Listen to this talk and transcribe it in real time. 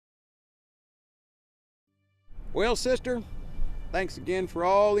Well, sister, thanks again for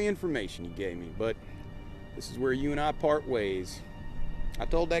all the information you gave me, but this is where you and I part ways. I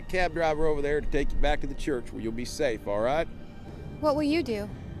told that cab driver over there to take you back to the church where you'll be safe, all right? What will you do?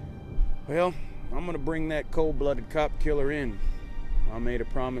 Well, I'm gonna bring that cold-blooded cop killer in. I made a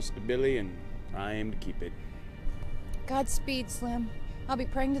promise to Billy, and I aim to keep it. Godspeed, Slim. I'll be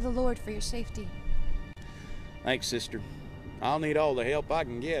praying to the Lord for your safety. Thanks, sister. I'll need all the help I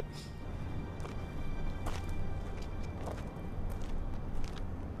can get.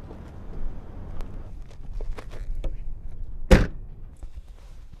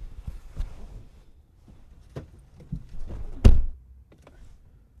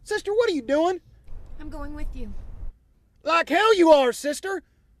 Sister, what are you doing? I'm going with you. Like hell you are, sister.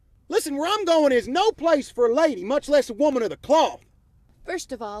 Listen, where I'm going is no place for a lady, much less a woman of the cloth.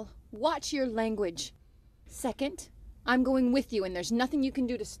 First of all, watch your language. Second, I'm going with you and there's nothing you can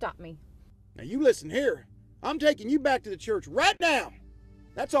do to stop me. Now you listen here. I'm taking you back to the church right now.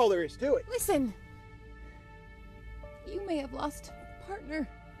 That's all there is to it. Listen! You may have lost a partner,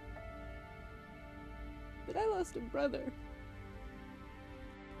 but I lost a brother.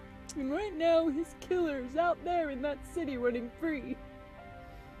 And right now, his killer's out there in that city running free.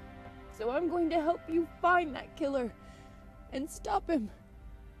 So I'm going to help you find that killer and stop him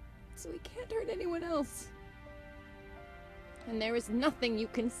so he can't hurt anyone else. And there is nothing you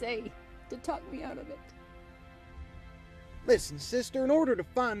can say to talk me out of it. Listen, sister, in order to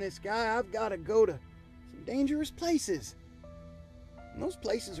find this guy, I've got to go to some dangerous places. And those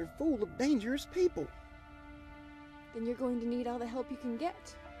places are full of dangerous people. Then you're going to need all the help you can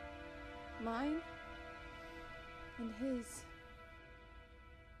get. Mine and his.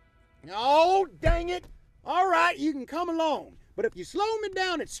 Oh, dang it! All right, you can come along. But if you slow me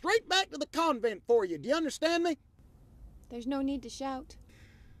down, it's straight back to the convent for you. Do you understand me? There's no need to shout.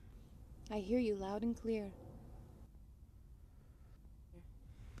 I hear you loud and clear.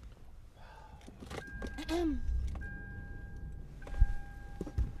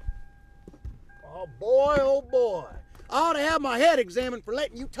 Oh boy, oh boy. I ought to have my head examined for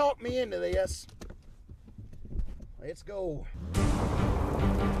letting you talk me into this. Let's go.